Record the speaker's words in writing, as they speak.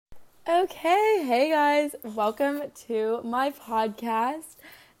Okay, hey guys, welcome to my podcast.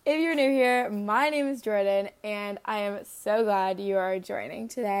 If you're new here, my name is Jordan, and I am so glad you are joining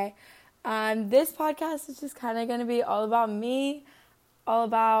today. This podcast is just kind of going to be all about me, all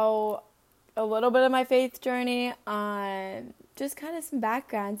about a little bit of my faith journey, just kind of some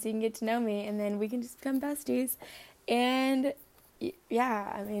background so you can get to know me, and then we can just become besties. And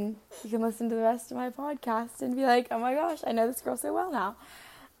yeah, I mean, you can listen to the rest of my podcast and be like, oh my gosh, I know this girl so well now.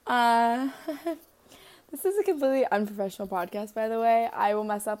 This is a completely unprofessional podcast, by the way. I will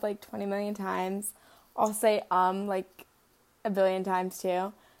mess up like 20 million times. I'll say like a billion times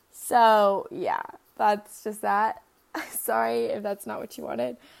too. So yeah, that's just that. Sorry if that's not what you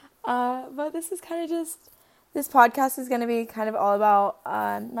wanted. But this podcast is going to be kind of all about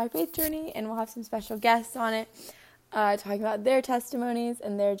my faith journey, and we'll have some special guests on it, talking about their testimonies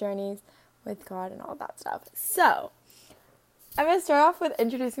and their journeys with God and all that stuff. So I'm going to start off with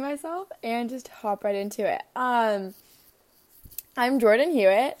introducing myself and just hop right into it. I'm Jordan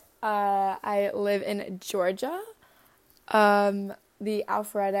Hewitt. I live in Georgia, the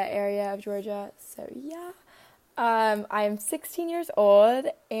Alpharetta area of Georgia. So yeah, I am 16 years old,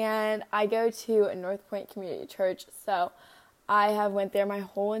 and I go to North Point Community Church. So I have went there my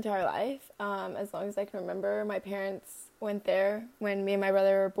whole entire life, as long as I can remember. My parents went there when me and my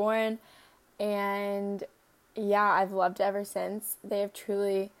brother were born, and yeah, I've loved it ever since. They have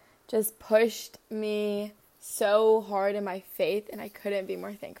truly just pushed me so hard in my faith, and I couldn't be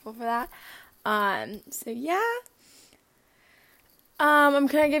more thankful for that. So yeah. I'm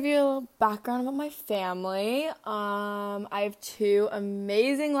going to give you a little background about my family. I have two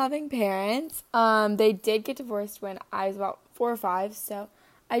amazing, loving parents. They did get divorced when I was about 4 or 5, so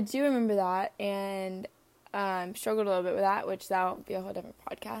I do remember that, and struggled a little bit with that, which that'll be a whole different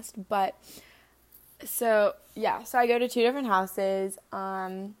podcast, but So I go to 2 different houses.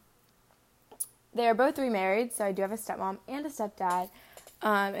 They are both remarried, so I do have a stepmom and a stepdad,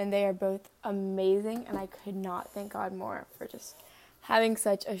 and they are both amazing, and I could not thank God more for just having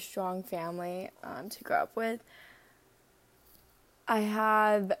such a strong family to grow up with. I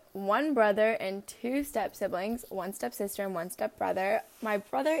have 1 brother and 2 step-siblings, 1 step-sister and 1 step-brother. My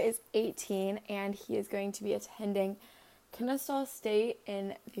brother is 18, and he is going to be attending Kennesaw State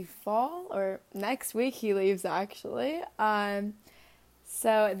in the fall, or next week he leaves actually.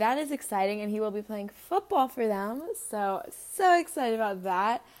 So that is exciting, and he will be playing football for them. So excited about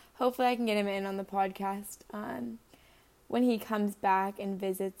that. Hopefully I can get him in on the podcast when he comes back and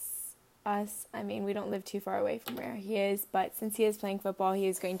visits us. I mean, we don't live too far away from where he is, but since he is playing football, he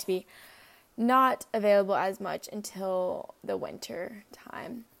is going to be not available as much until the winter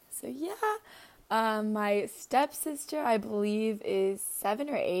time. So yeah. My stepsister, I believe, is 7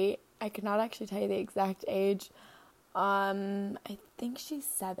 or 8. I could not actually tell you the exact age. I think she's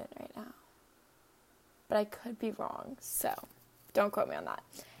 7 right now, but I could be wrong, so don't quote me on that.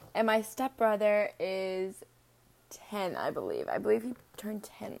 And my stepbrother is 10, I believe. I believe he turned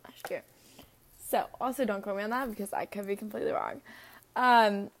 10 last year. So also don't quote me on that, because I could be completely wrong.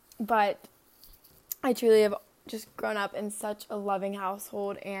 But I truly have just grown up in such a loving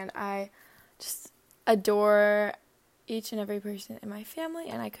household, and I just adore each and every person in my family,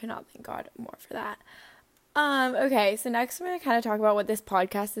 and I could not thank God more for that. Okay, so next I'm going to kind of talk about what this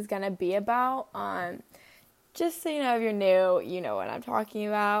podcast is going to be about. Just so you know, if you're new, you know what I'm talking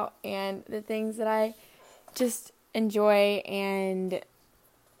about, and the things that I just enjoy and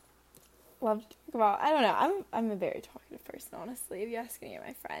love to talk about. I don't know, I'm a very talkative person, honestly, if you ask any of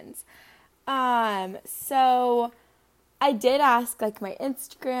my friends. So I did ask, like, my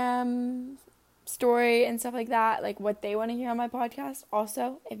Instagram story and stuff like that, like, what they want to hear on my podcast.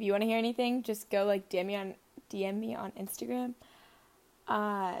 Also, if you want to hear anything, just go, like, DM me on Instagram,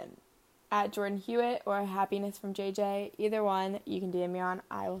 at Jordan Hewitt or Happiness from JJ. Either one you can DM me on,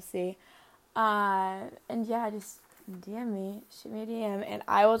 I will see. And yeah, just DM me, shoot me a DM, and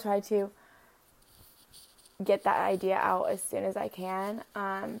I will try to get that idea out as soon as I can.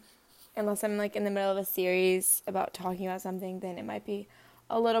 Unless I'm, like, in the middle of a series about talking about something, then it might be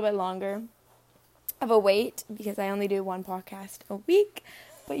a little bit longer of a wait, because I only do 1 podcast a week.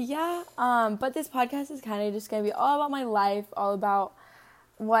 But yeah, but this podcast is kind of just going to be all about my life, all about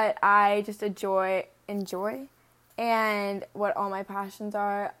what I just enjoy, and what all my passions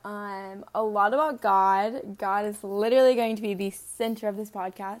are. A lot about God. God is literally going to be the center of this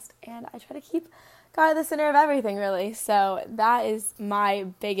podcast, and I try to keep God at the center of everything, really. So that is my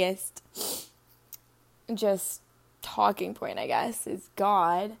biggest just talking point, I guess, is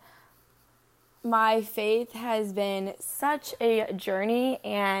God. My faith has been such a journey,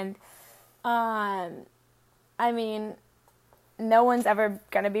 and I mean, no one's ever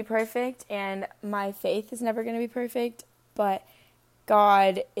going to be perfect, and my faith is never going to be perfect, but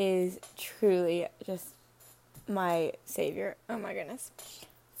God is truly just my savior. Oh my goodness.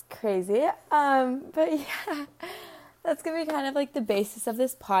 It's crazy. But yeah, that's going to be kind of like the basis of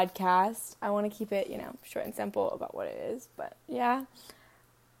this podcast. I want to keep it, short and simple about what it is, but yeah.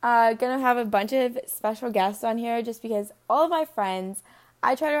 Gonna have a bunch of special guests on here just because all of my friends,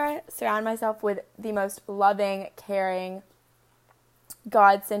 I try to surround myself with the most loving, caring,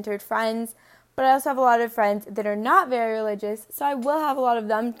 God-centered friends, but I also have a lot of friends that are not very religious, so I will have a lot of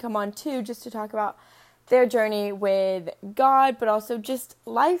them come on too just to talk about their journey with God, but also just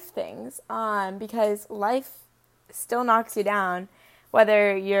life things, because life still knocks you down,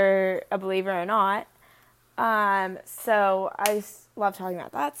 whether you're a believer or not. So I just love talking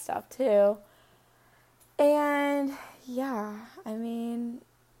about that stuff too. And yeah, I mean,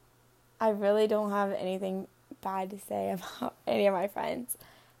 I really don't have anything bad to say about any of my friends.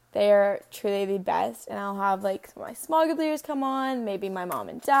 They are truly the best, and I'll have like some of my small group leaders come on, maybe my mom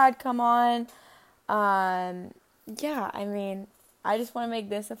and dad come on. Yeah, I mean, I just want to make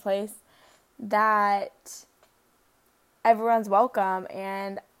this a place that everyone's welcome,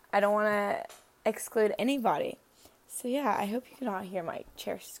 and I don't want to exclude anybody. So yeah, I hope you cannot hear my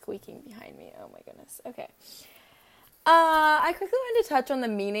chair squeaking behind me. Oh my goodness. Okay. I quickly wanted to touch on the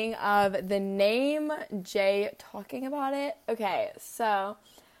meaning of the name Jay, talking about it. Okay, so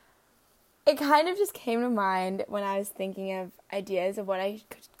it kind of just came to mind when I was thinking of ideas of what I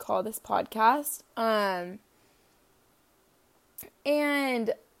could call this podcast.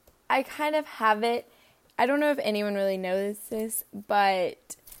 And I kind of have it. I don't know if anyone really knows this,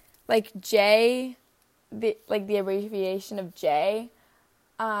 but like J, the abbreviation of J,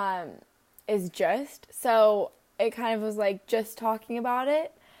 is just. So it kind of was like just talking about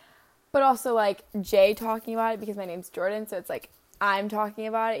it, but also like J talking about it because my name's Jordan. So it's like I'm talking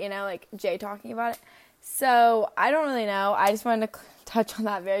about it, like J talking about it. So I don't really know. I just wanted to touch on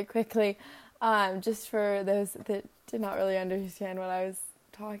that very quickly, just for those that did not really understand what I was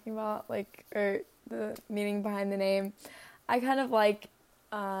talking about, or the meaning behind the name. I kind of like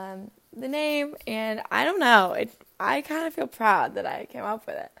the name, and I don't know. I kind of feel proud that I came up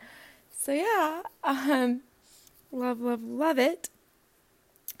with it. So yeah, love it.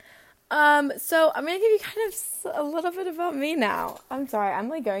 So I'm gonna give you kind of a little bit about me now. I'm sorry, I'm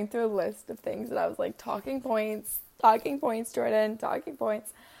like going through a list of things that I was like talking points, Jordan, talking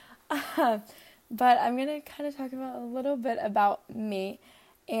points. But I'm gonna kind of talk about a little bit about me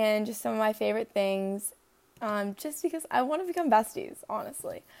and just some of my favorite things. Just because I want to become besties,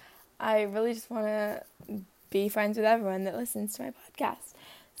 honestly. I really just want to be friends with everyone that listens to my podcast.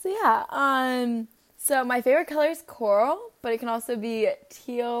 So yeah, so my favorite color is coral, but it can also be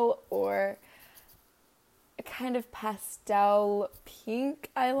teal or a kind of pastel pink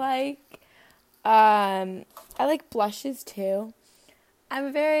I like. I like blushes too. I'm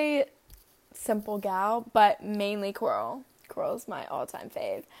a very simple gal, but mainly coral. Coral is my all-time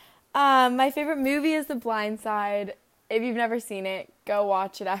fave. My favorite movie is The Blind Side. If you've never seen it, go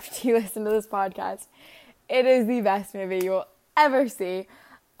watch it after you listen to this podcast. It is the best movie you will ever see.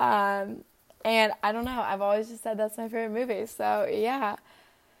 And I don't know, I've always just said that's my favorite movie. So yeah.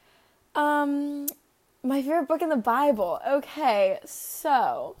 My favorite book in the Bible. Okay,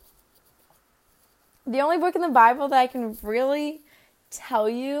 so the only book in the Bible that I can really tell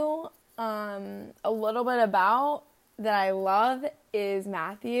you a little bit about that I love is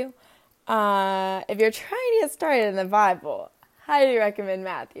Matthew. If you're trying to get started in the Bible, highly recommend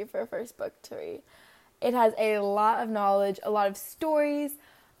Matthew for a first book to read. It has a lot of knowledge, a lot of stories.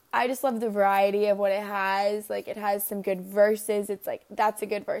 I just love the variety of what it has. Like, it has some good verses. It's like, that's a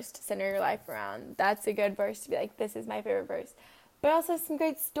good verse to center your life around. That's a good verse to be like, this is my favorite verse. But also some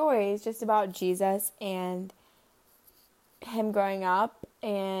great stories just about Jesus and him growing up,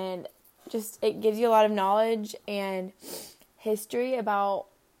 and just it gives you a lot of knowledge and history about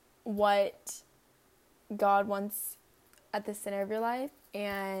what God wants at the center of your life.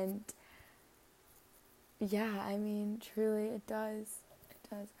 And yeah, I mean, truly it does. It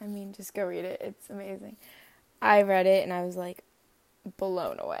does. I mean, just go read it. It's amazing. I read it and I was like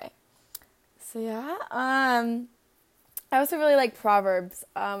blown away. So yeah, I also really like Proverbs.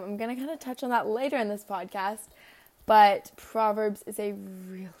 I'm going to kind of touch on that later in this podcast, but Proverbs is a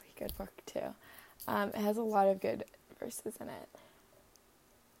really good book too. It has a lot of good verses in it.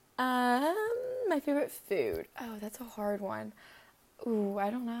 My favorite food. Oh, that's a hard one. Ooh, I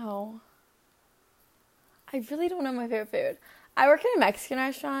don't know. I really don't know my favorite food. I work in a Mexican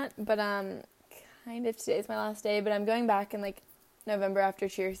restaurant, but kind of today's my last day, but I'm going back in like November after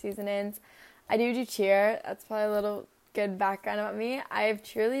cheer season ends. I do cheer. That's probably a little good background about me. I've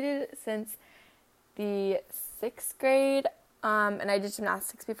cheerleaded since the 6th grade, and I did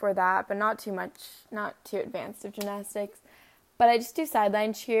gymnastics before that, but not too advanced of gymnastics. But I just do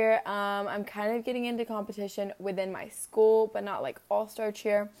sideline cheer. I'm kind of getting into competition within my school, but not like all-star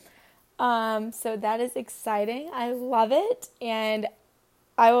cheer. So that is exciting. I love it, and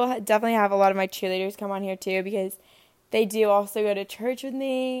I will definitely have a lot of my cheerleaders come on here too, because they do also go to church with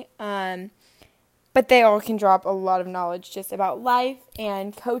me. But they all can drop a lot of knowledge just about life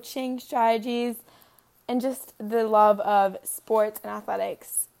and coaching strategies and just the love of sports and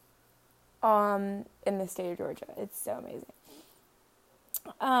athletics in the state of Georgia. It's so amazing.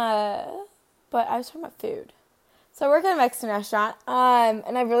 But I was talking about food. So I work at a Mexican restaurant,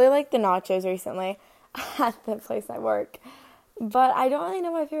 and I really like the nachos recently at the place I work. But I don't really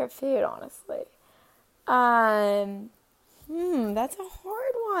know my favorite food, honestly. That's a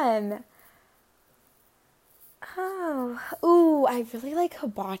hard one. I really like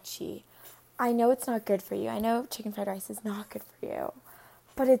hibachi. I know it's not good for you. I know chicken fried rice is not good for you,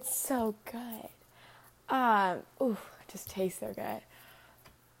 but it's so good. It just tastes so good.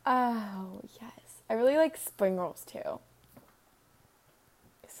 Oh, yes. I really like spring rolls, too.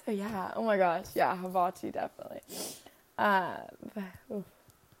 So, yeah. Oh, my gosh. Yeah, hibachi, definitely.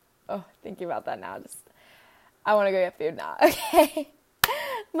 Thinking about that now. I want to go get food now. Okay.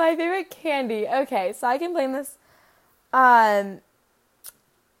 My favorite candy. Okay, so I can blame this on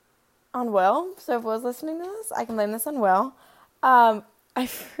Will. So if Will's listening to this, I can blame this on Will. I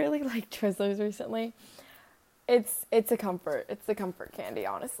really like Twizzlers recently. It's a comfort. It's the comfort candy,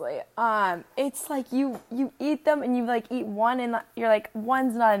 honestly. It's like you eat them and you like eat one and you're like,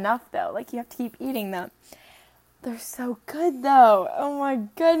 one's not enough though. Like you have to keep eating them. They're so good though. Oh my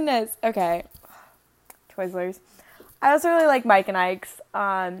goodness. Okay. Twizzlers. I also really like Mike and Ike's.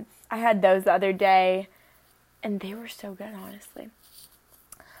 I had those the other day and they were so good, honestly.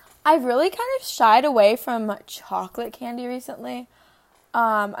 I've really kind of shied away from chocolate candy recently.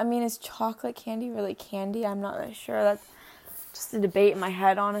 Is chocolate candy really candy? I'm not really sure. That's just a debate in my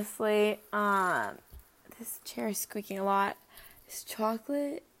head, honestly. This chair is squeaking a lot. Is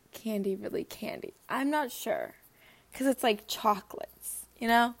chocolate candy really candy? I'm not sure. Because it's like chocolates, you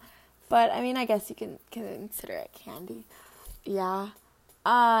know? But, I guess you can consider it candy. Yeah.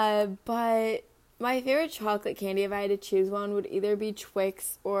 But my favorite chocolate candy, if I had to choose one, would either be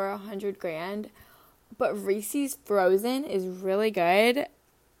Twix or 100 Grand. But Reese's Frozen is really good.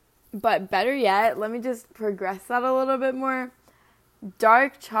 But better yet, let me just progress that a little bit more.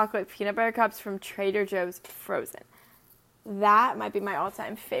 Dark chocolate peanut butter cups from Trader Joe's Frozen. That might be my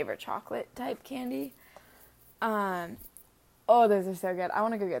all-time favorite chocolate type candy. Those are so good. I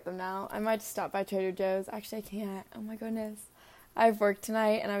want to go get them now. I might just stop by Trader Joe's. Actually, I can't. Oh my goodness. I have work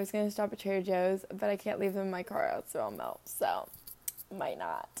tonight and I was going to stop at Trader Joe's, but I can't leave them in my car out, so I'll melt. So might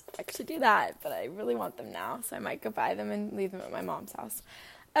not actually do that, but I really want them now, so I might go buy them and leave them at my mom's house.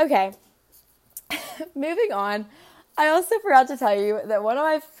 Okay, moving on. I also forgot to tell you that one of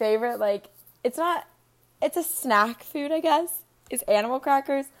my favorite, it's a snack food, I guess, is animal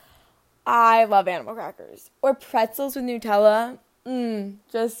crackers. I love animal crackers. Or pretzels with Nutella. So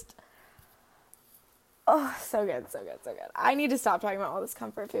good, so good, so good. I need to stop talking about all this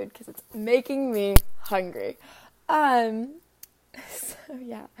comfort food because it's making me hungry. So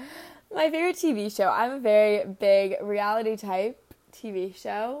yeah, my favorite TV show. I'm a very big reality type TV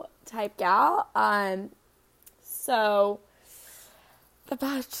show type gal. So The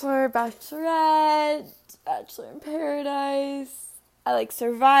Bachelor, Bachelorette, Bachelor in Paradise. I like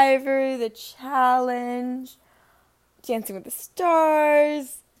Survivor, The Challenge, Dancing with the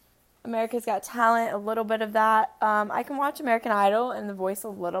Stars, America's Got Talent, a little bit of that. I can watch American Idol and The Voice a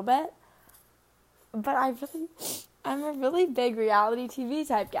little bit, but I'm a really big reality TV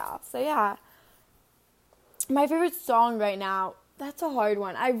type gal. So yeah, my favorite song right now, that's a hard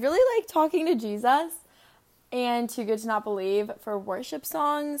one. I really like Talking to Jesus and Too Good to Not Believe for worship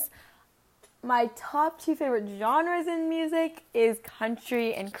songs. My top 2 favorite genres in music is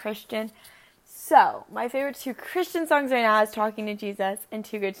country and Christian. So, my favorite 2 Christian songs right now is Talking to Jesus and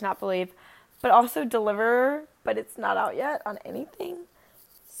Too Good to Not Believe. But also Deliverer, but it's not out yet on anything.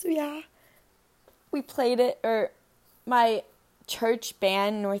 So, yeah. We played it, or my church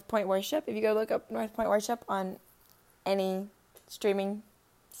band, North Point Worship. If you go look up North Point Worship on any streaming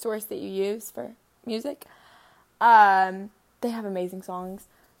source that you use for music, they have amazing songs.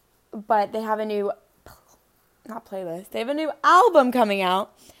 But they have a new, they have a new album coming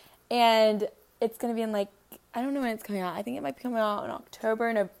out, and it's going to be in I don't know when it's coming out. I think it might be coming out in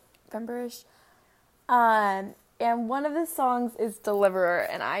October, November-ish. And one of the songs is Deliverer,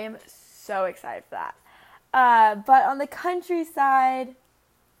 and I am so excited for that. But on the countryside,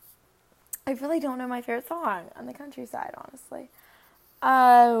 I really don't know my favorite song on the countryside, honestly.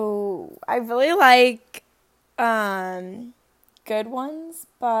 Oh, I really like Good Ones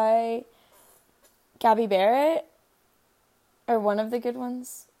by Gabby Barrett, or one of the Good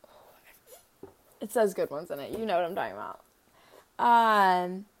Ones. It says Good Ones in it. You know what I'm talking about.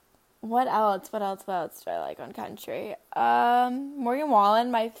 What else do I like on country? Morgan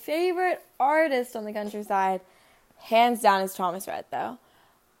Wallen, my favorite artist on the countryside, hands down, is Thomas Rhett, though.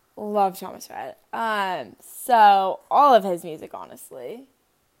 Love Thomas Rhett. So all of his music, honestly,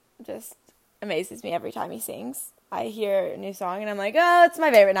 just amazes me every time he sings. I hear a new song and I'm like, oh, it's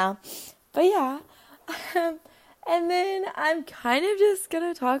my favorite now. But yeah. And then I'm kind of just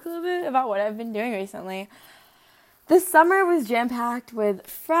going to talk a little bit about what I've been doing recently. This summer was jam-packed with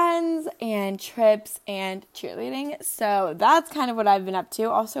friends and trips and cheerleading. So that's kind of what I've been up to.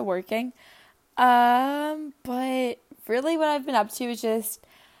 Also working. But really what I've been up to is just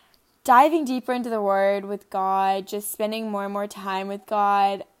diving deeper into the Word with God, just spending more and more time with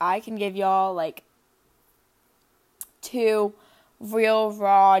God. I can give y'all, 2 real,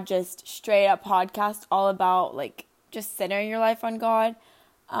 raw, just straight-up podcasts all about, just centering your life on God,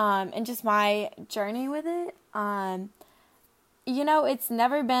 and just my journey with it. It's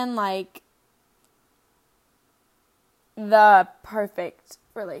never been, the perfect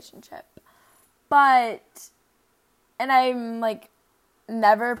relationship. And I'm,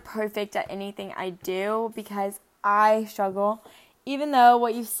 never perfect at anything I do because I struggle. Even though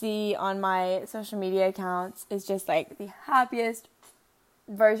what you see on my social media accounts is just the happiest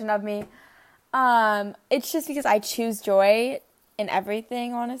version of me, it's just because I choose joy in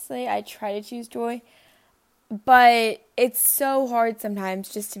everything, honestly. I try to choose joy. But it's so hard sometimes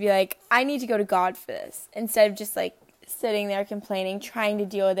just to be I need to go to God for this, instead of just sitting there complaining, trying to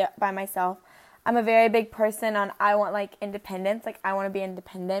deal with it by myself. I'm a very big person on I want independence. I want to be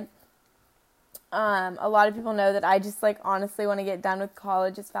independent. A lot of people know that I just honestly want to get done with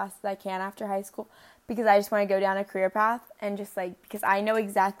college as fast as I can after high school, because I just want to go down a career path and just because I know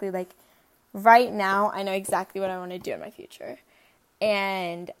exactly right now I know exactly what I want to do in my future.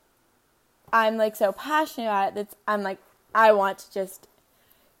 And I'm so passionate about it that I'm I want to just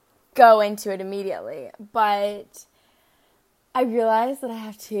go into it immediately. But I realize that I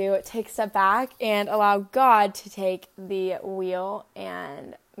have to take a step back and allow God to take the wheel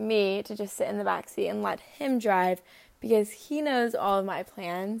and me to just sit in the backseat and let Him drive, because He knows all of my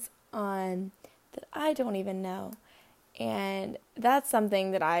plans that I don't even know. And that's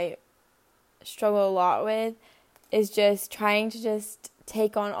something that I struggle a lot with, is just trying to just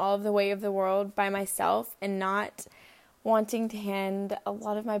take on all of the weight of the world by myself and not wanting to hand a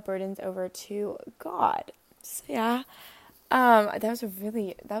lot of my burdens over to God. So yeah. That was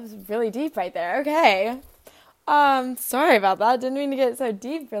really deep right there. Okay. Sorry about that. Didn't mean to get so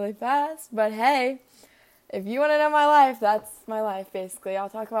deep really fast, but hey, if you want to know my life, that's my life, basically. I'll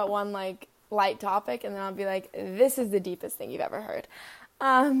talk about one, light topic, and then I'll be this is the deepest thing you've ever heard.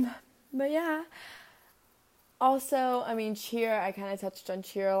 But yeah. Also, cheer, I kind of touched on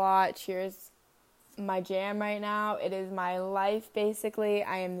cheer a lot. Cheer is my jam right now. It is my life, basically.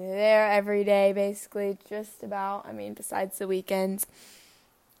 I am there every day, basically, just about. Besides the weekends.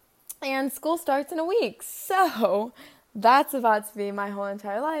 And school starts in a week. So that's about to be my whole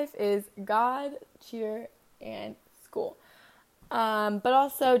entire life, is God, cheer, and school. But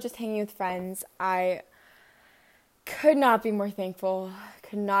also just hanging with friends. I could not be more thankful.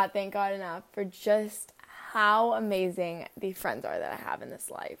 Could not thank God enough for just how amazing the friends are that I have in this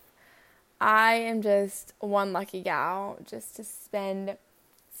life. I am just one lucky gal just to spend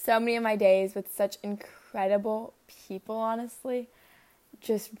so many of my days with such incredible people, honestly.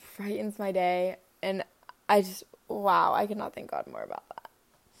 Just brightens my day, and I could not thank God more about that.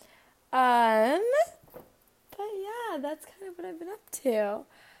 But yeah, that's kind of what I've been up to.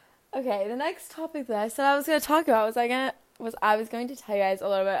 Okay, the next topic that I said I was going to talk about was I was going to tell you guys a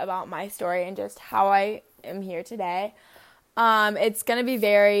little bit about my story and just how I am here today. It's going to be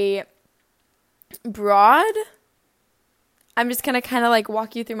very broad. I'm just going to kind of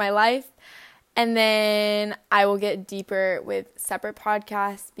walk you through my life, and then I will get deeper with separate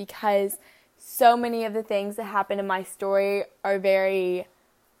podcasts, because so many of the things that happen in my story are very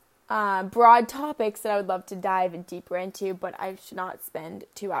broad topics that I would love to dive deeper into, but I should not spend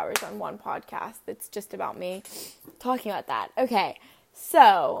 2 hours on one podcast that's just about me talking about that. Okay,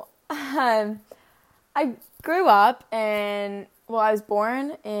 so I grew up I was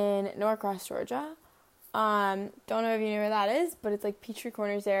born in Norcross, Georgia. Don't know if you know where that is, but it's Peachtree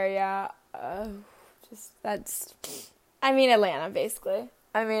Corners area. Atlanta, basically.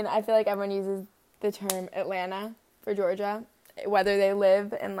 I feel like everyone uses the term Atlanta for Georgia, whether they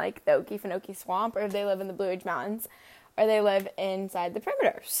live in like the Okefenokee Swamp, or if they live in the Blue Ridge Mountains, or they live inside the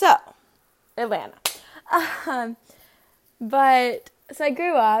perimeter. So, Atlanta. So I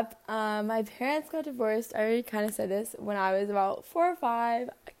grew up, my parents got divorced, I already kind of said this, when I was about 4 or 5.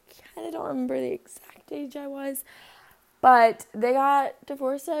 I kind of don't remember the exact age I was, but they got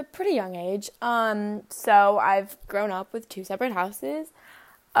divorced at a pretty young age. So I've grown up with 2 separate houses.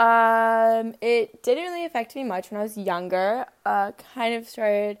 It didn't really affect me much when I was younger. Kind of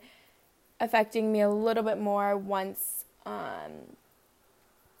started affecting me a little bit more once,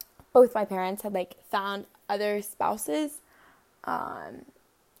 both my parents had, like, found other spouses,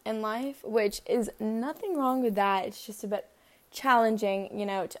 in life, which is nothing wrong with that. It's just a bit challenging, you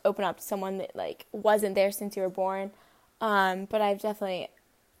know, to open up to someone that, like, wasn't there since you were born. But I've definitely,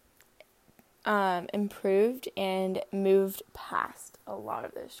 improved and moved past a lot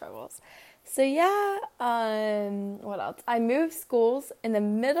of those struggles. So yeah, what else? I moved schools in the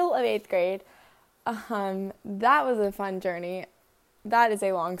middle of 8th grade. That was a fun journey. That is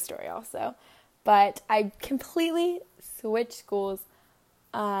a long story also. But I completely switched schools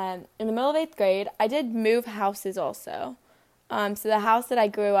in the middle of 8th grade. I did move houses also. So the house that I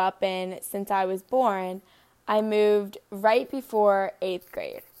grew up in since I was born, I moved right before 8th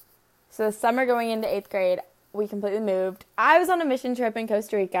grade. So the summer going into 8th grade, we completely moved. I was on a mission trip in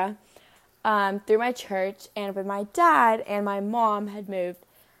Costa Rica through my church, and with my dad and my mom had moved,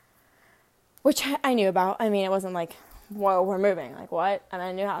 which I knew about. I mean, it wasn't like, whoa, we're moving. Like, what? I'm in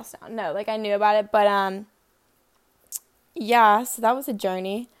a new house now. No, like, I knew about it. But, yeah, so that was a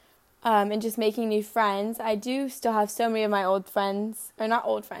journey. And just making new friends. I do still have so many of my old friends. Or not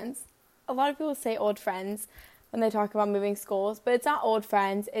old friends. A lot of people say old friends when they talk about moving schools. But it's not old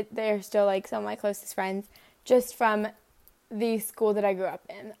friends. They're still, like, some of my closest friends. Just from the school that I grew up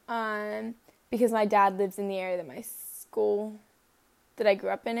in. Because my dad lives in the area that my school that I grew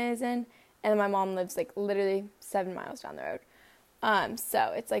up in is in. And my mom lives, like, literally 7 miles down the road.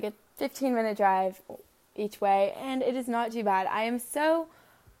 So it's like a 15-minute drive each way, and it is not too bad. I am so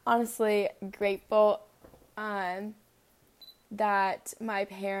honestly grateful that my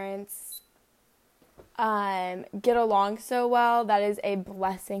parents get along so well. That is a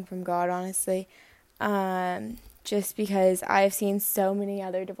blessing from God, honestly. Just because I've seen so many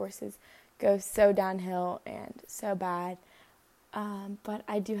other divorces go so downhill and so bad. But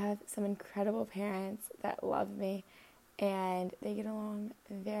I do have some incredible parents that love me, and they get along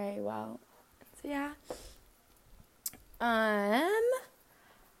very well. So yeah.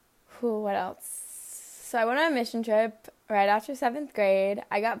 What else? So I went on a mission trip right after 7th grade.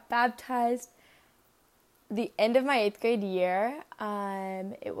 I got baptized the end of my 8th grade year.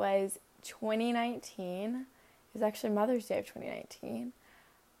 It was 2019. It was actually Mother's Day of 2019.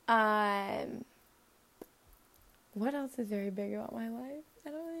 What else is very big about my life? I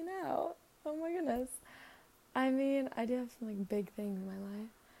don't really know. Oh my goodness. I mean, I do have some, like, big things in my life.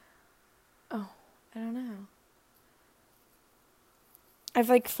 Oh, I don't know. I've,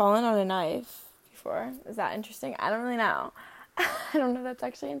 like, fallen on a knife before. Is that interesting? I don't really know. I don't know if that's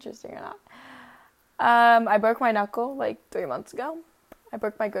actually interesting or not. I broke my knuckle, like, 3 months ago. I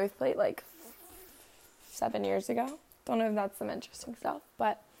broke my growth plate, like, 7 years ago. Don't know if that's some interesting stuff,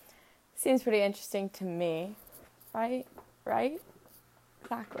 but seems pretty interesting to me. Right?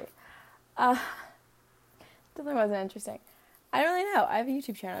 Exactly. Definitely wasn't interesting. I don't really know. I have a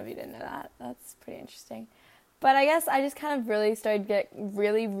YouTube channel if you didn't know that. That's pretty interesting. But I guess I just kind of really started to get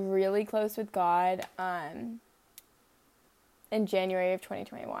really, really close with God in January of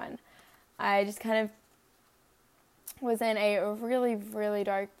 2021. I just kind of was in a really, really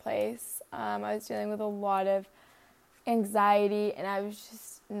dark place. I was dealing with a lot of anxiety, and I was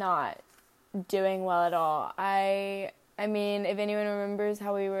just not doing well at all. I mean, if anyone remembers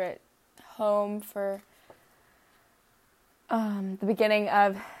how we were at home for the beginning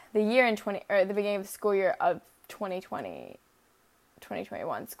of the year the beginning of the school year of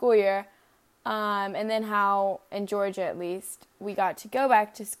 2021 school year, and then how in Georgia at least we got to go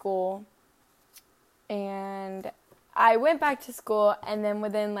back to school, and I went back to school, and then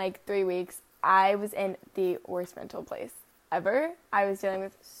within like 3 weeks I was in the worst mental place ever. I was dealing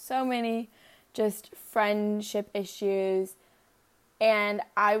with so many just friendship issues, and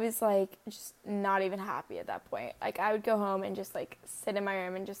I was, like, just not even happy at that point. Like, I would go home and just, like, sit in my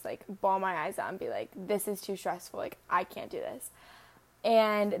room and just, like, bawl my eyes out and be like, this is too stressful. Like, I can't do this.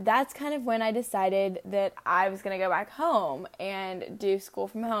 And that's kind of when I decided that I was going to go back home and do school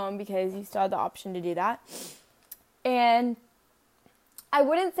from home, because you still had the option to do that. And I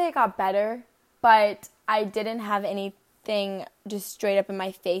wouldn't say it got better, but I didn't have anything just straight up in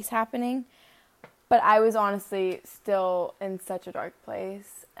my face happening. But I was honestly still in such a dark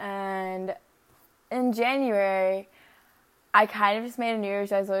place. And in January, I kind of just made a New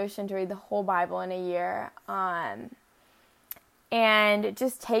Year's resolution to read the whole Bible in a year. And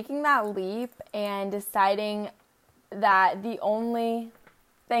just taking that leap and deciding that the only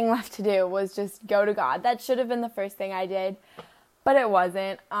thing left to do was just go to God. That should have been the first thing I did, but it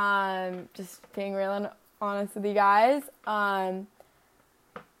wasn't. Just being real and honest with you guys. And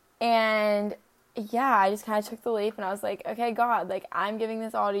yeah, I just kind of took the leap and I was like, okay, God, like, I'm giving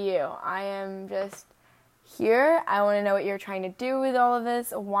this all to you. I am just here. I want to know what you're trying to do with all of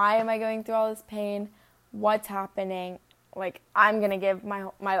this. Why am I going through all this pain? What's happening? Like, I'm going to give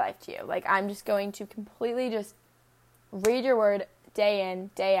my life to you. Like, I'm just going to completely just read your word day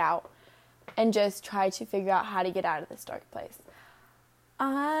in, day out, and just try to figure out how to get out of this dark place.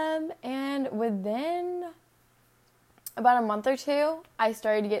 And within about a month or two, I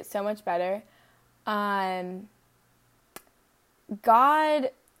started to get so much better. God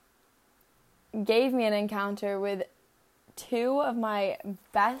gave me an encounter with two of my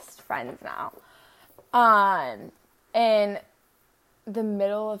best friends now. In the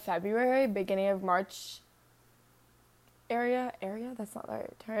middle of February, beginning of March area, that's not the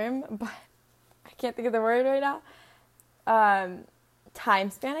right term, but I can't think of the word right now. Time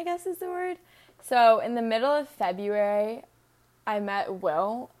span, I guess, is the word. So in the middle of February, I met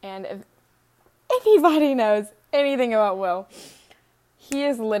Will, and if anybody knows anything about Will, he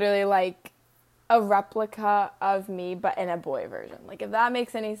is literally like a replica of me, but in a boy version. Like, if that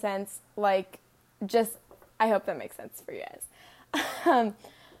makes any sense, like, just, I hope that makes sense for you guys.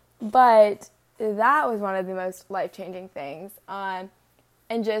 But that was one of the most life-changing things. And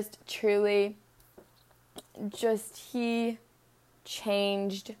just truly, he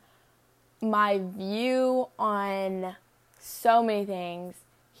changed my view on so many things.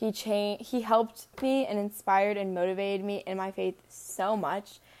 He helped me and inspired and motivated me in my faith so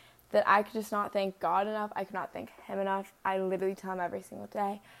much that I could just not thank God enough. I could not thank him enough. I literally tell him every single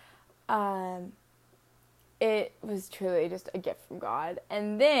day. It was truly just a gift from God.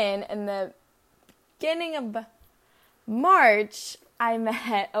 And then in the beginning of March, I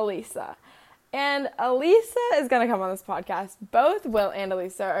met Elisa. And Elisa is going to come on this podcast. Both Will and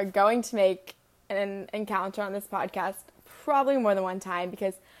Elisa are going to make an encounter on this podcast probably more than one time,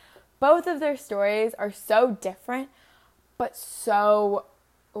 because both of their stories are so different, but so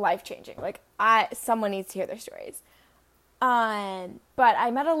life-changing. Like, someone needs to hear their stories. But I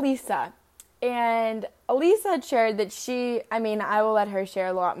met Elisa, and Elisa had shared that I will let her share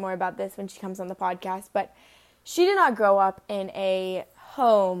a lot more about this when she comes on the podcast, but she did not grow up in a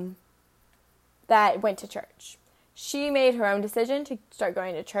home that went to church. She made her own decision to start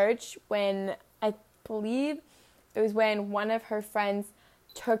going to church when, I believe, it was when one of her friends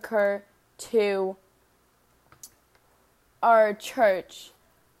took her to our church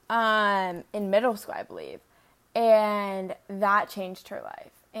in middle school, I believe. And that changed her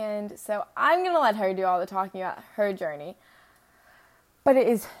life. And so I'm going to let her do all the talking about her journey. But it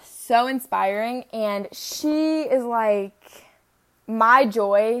is so inspiring. And she is like my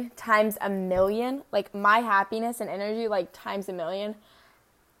joy times a million. Like, my happiness and energy, like, times a million.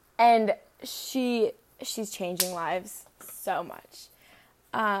 And she's changing lives so much.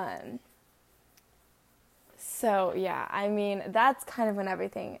 So, yeah, I mean, that's kind of when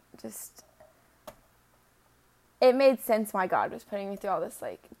everything just, it made sense why God was putting me through all this,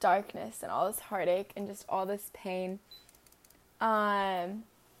 like, darkness and all this heartache and just all this pain.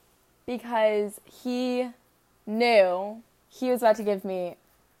 Because he knew he was about to give me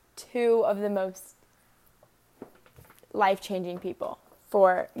two of the most life-changing people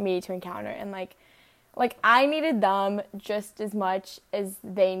for me to encounter. And, like, I needed them just as much as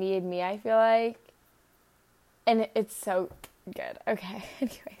they needed me, I feel like. And it's so good. Okay,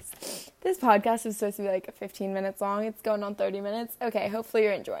 anyways. This podcast is supposed to be like 15 minutes long. It's going on 30 minutes. Okay, hopefully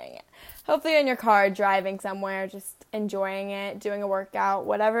you're enjoying it. Hopefully you're in your car, driving somewhere, just enjoying it, doing a workout,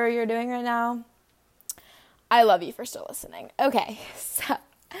 whatever you're doing right now. I love you for still listening. Okay, so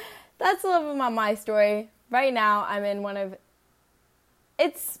that's a little bit about my story. Right now, I'm in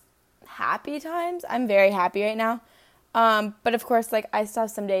it's happy times. I'm very happy right now. But of course, like, I still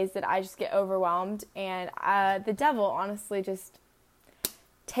have some days that I just get overwhelmed, and the devil honestly just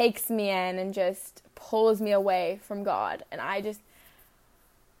takes me in and just pulls me away from God. And how do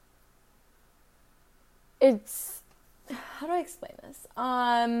I explain this?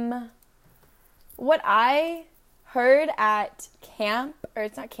 What I heard at camp, or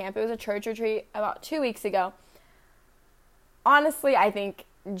it's not camp, it was a church retreat about 2 weeks ago, honestly, I think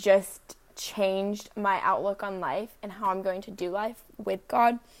just changed my outlook on life and how I'm going to do life with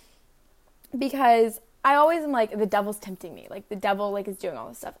God. because I always am like, the devil's tempting me. Like, the devil, like, is doing all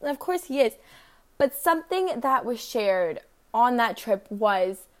this stuff. And of course he is. But something that was shared on that trip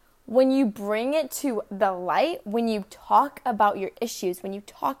was, when you bring it to the light, when you talk about your issues, when you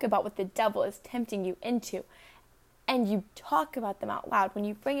talk about what the devil is tempting you into, and you talk about them out loud, when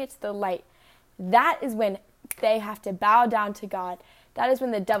you bring it to the light, that is when they have to bow down to God. That is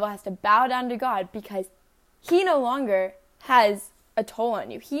when the devil has to bow down to God, because he no longer has a toll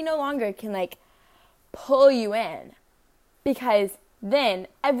on you. He no longer can, like, pull you in, because then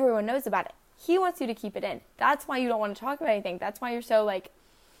everyone knows about it. He wants you to keep it in. That's why you don't want to talk about anything. That's why you're so, like,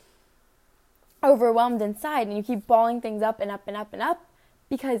 overwhelmed inside, and you keep balling things up and up and up and up,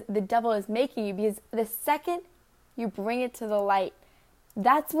 because the devil is making you. Because the second you bring it to the light,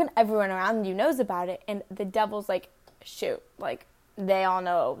 that's when everyone around you knows about it, and the devil's like, shoot, like, they all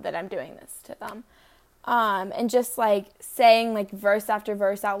know that I'm doing this to them. And just, like, saying, like, verse after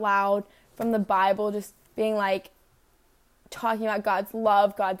verse out loud from the Bible, just being, like, talking about God's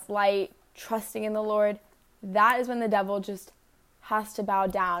love, God's light, trusting in the Lord, that is when the devil just has to bow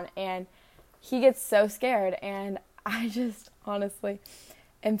down, and he gets so scared, and I just honestly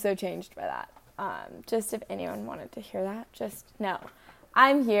am so changed by that. Just if anyone wanted to hear that, just know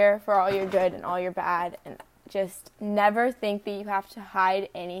I'm here for all your good and all your bad, and just never think that you have to hide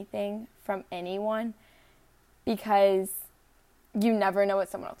anything from anyone, because you never know what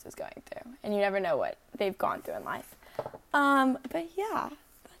someone else is going through, and you never know what they've gone through in life. But yeah,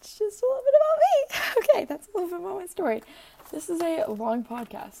 that's just a little bit about me. Okay, that's a little bit about my story. This is a long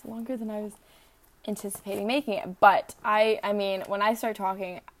podcast, longer than I was anticipating making it, but I mean, when I start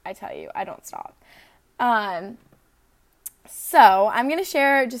talking, I tell you, I don't stop. So I'm going to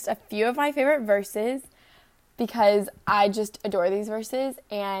share just a few of my favorite verses, because I just adore these verses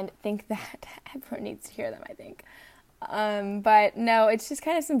and think that everyone needs to hear them, I think. But no, it's just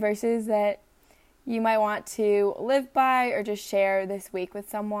kind of some verses that you might want to live by, or just share this week with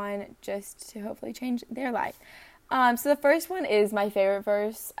someone, just to hopefully change their life. So the first one is my favorite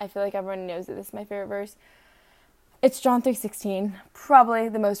verse. I feel like everyone knows that this is my favorite verse. It's John 3:16, probably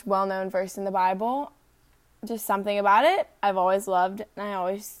the most well-known verse in the Bible. Just something about it I've always loved, and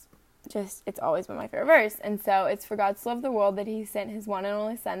it's always been my favorite verse. And so it's, for God so loved the world that he sent his one and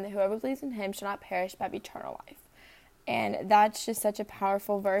only Son, that whoever believes in him shall not perish but have eternal life. And that's just such a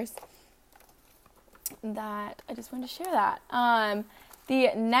powerful verse that I just wanted to share that.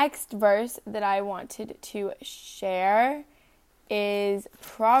 The next verse that I wanted to share is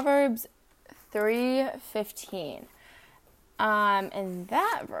Proverbs 3:15. And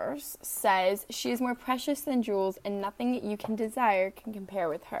that verse says, she is more precious than jewels, and nothing you can desire can compare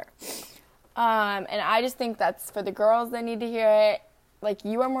with her. And I just think that's for the girls that need to hear it. Like,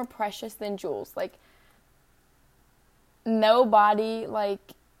 you are more precious than jewels. Like, nobody, like,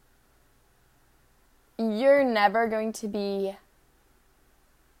 you're never going to be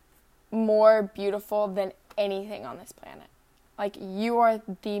more beautiful than anything on this planet. Like, you are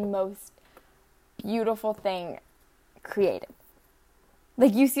the most beautiful thing created.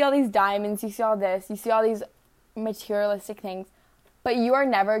 Like, you see all these diamonds, you see all this, you see all these materialistic things, but you are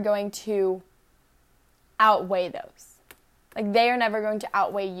never going to outweigh those. Like, they are never going to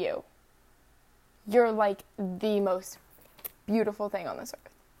outweigh you. You're, like, the most beautiful thing on this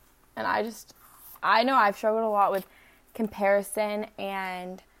earth. And I know I've struggled a lot with comparison,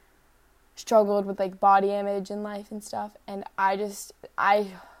 and struggled with, like, body image in life and stuff, and I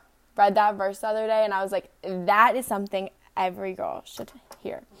read that verse the other day, and I was like, that is something every girl should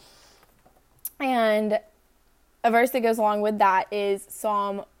hear. And a verse that goes along with that is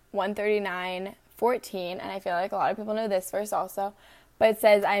Psalm 139:14, and I feel like a lot of people know this verse also, but it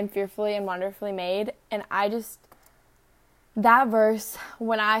says, I am fearfully and wonderfully made. And that verse,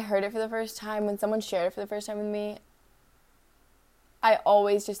 when I heard it for the first time, when someone shared it for the first time with me, I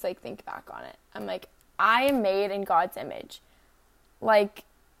always just, like, think back on it. I'm like, I am made in God's image. Like,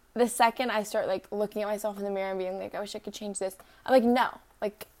 the second I start, like, looking at myself in the mirror and being like, I wish I could change this, I'm like, no.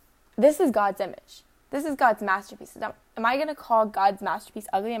 Like, this is God's image. This is God's masterpiece. Now, am I going to call God's masterpiece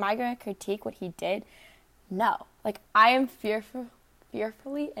ugly? Am I going to critique what he did? No. Like, I am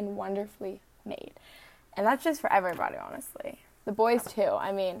fearfully and wonderfully made. And that's just for everybody, honestly. The boys, too.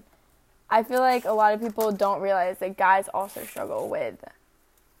 I mean, I feel like a lot of people don't realize that guys also struggle with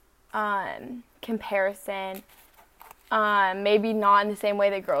comparison. Maybe not in the same way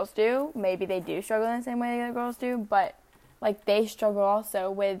that girls do. Maybe they do struggle in the same way that girls do. But, like, they struggle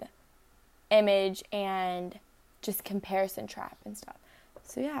also with image and just comparison trap and stuff.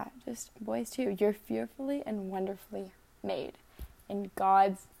 So, yeah, just boys, too. You're fearfully and wonderfully made in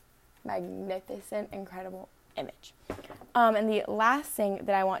God's magnificent, incredible image. And the last thing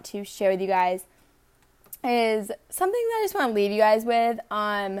that I want to share with you guys is something that I just want to leave you guys with.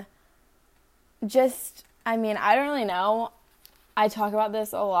 I don't really know. I talk about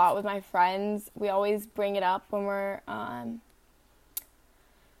this a lot with my friends. We always bring it up when we're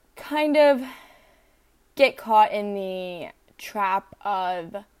kind of get caught in the trap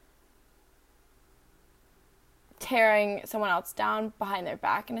of tearing someone else down behind their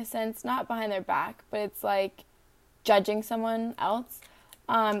back, in a sense. Not behind their back, but it's like judging someone else.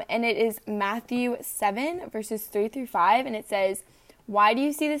 And it is Matthew 7, verses 3 through 5, and it says, "Why do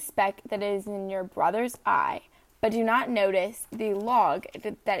you see the speck that is in your brother's eye, but do not notice the log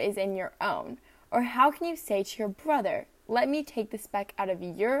that is in your own? Or how can you say to your brother, 'Let me take the speck out of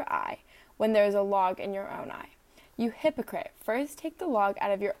your eye,' when there is a log in your own eye? You hypocrite, first take the log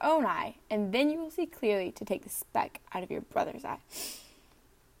out of your own eye, and then you will see clearly to take the speck out of your brother's eye."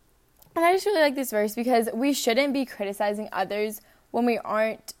 And I just really like this verse because we shouldn't be criticizing others when we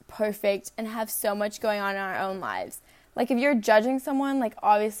aren't perfect and have so much going on in our own lives. Like, if you're judging someone, like,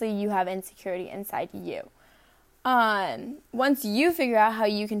 obviously you have insecurity inside you. Once you figure out how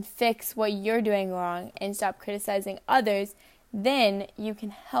you can fix what you're doing wrong and stop criticizing others, then you can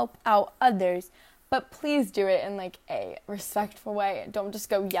help out others. But please do it in, like, a respectful way. Don't just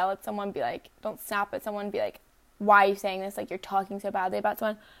go yell at someone, be like, don't snap at someone, be like, why are you saying this? Like, you're talking so badly about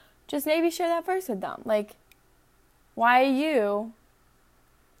someone. Just maybe share that verse with them. Like, why are you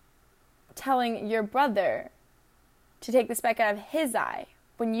telling your brother to take the speck out of his eye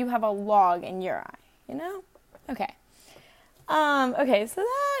when you have a log in your eye, you know? Okay. So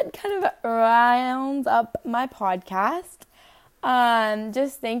that kind of rounds up my podcast.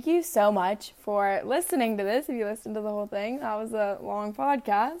 Just thank you so much for listening to this. If you listened to the whole thing, that was a long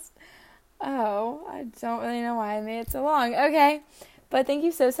podcast. Oh, I don't really know why I made it so long. Okay. But thank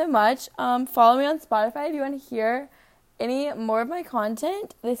you so much. Follow me on Spotify if you want to hear any more of my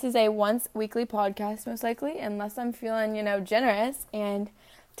content. This is a once weekly podcast, most likely, unless I'm feeling, generous and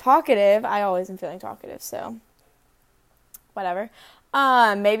talkative. I always am feeling talkative, so whatever.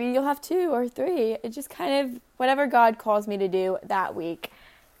 Maybe you'll have 2 or 3. It just kind of whatever God calls me to do that week.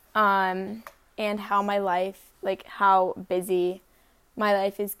 And how my life, like how busy my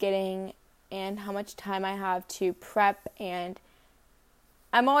life is getting and how much time I have to prep. And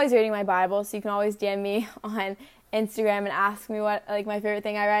I'm always reading my Bible, so you can always DM me on Instagram and ask me what my favorite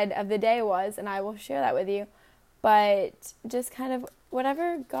thing I read of the day was, and I will share that with you. But just kind of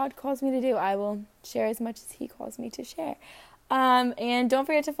whatever God calls me to do, I will share as much as He calls me to share. And don't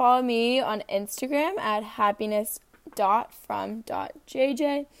forget to follow me on Instagram at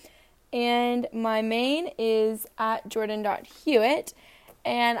happiness.from.jj, and my main is at jordan.hewitt.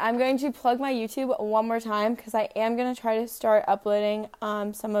 And I'm going to plug my YouTube one more time because I am going to try to start uploading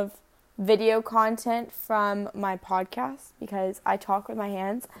some of video content from my podcast, because I talk with my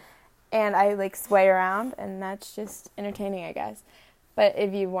hands and I sway around, and that's just entertaining, I guess. But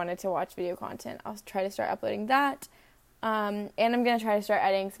if you wanted to watch video content, I'll try to start uploading that. And I'm going to try to start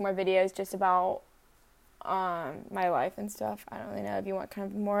editing some more videos just about my life and stuff. I don't really know if you want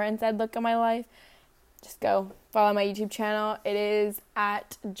kind of a more inside look at my life. Just go follow my YouTube channel. It is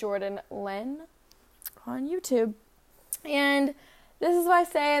at Jordan Lynn on YouTube. And this is what I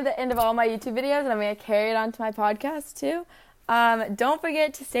say at the end of all my YouTube videos, and I'm going to carry it on to my podcast too. Don't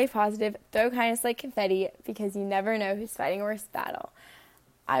forget to stay positive, throw kindness like confetti, because you never know who's fighting a worse battle.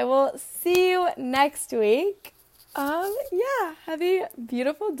 I will see you next week. Have a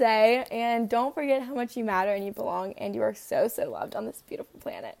beautiful day, and don't forget how much you matter and you belong, and you are so, so loved on this beautiful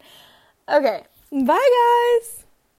planet. Okay, bye guys!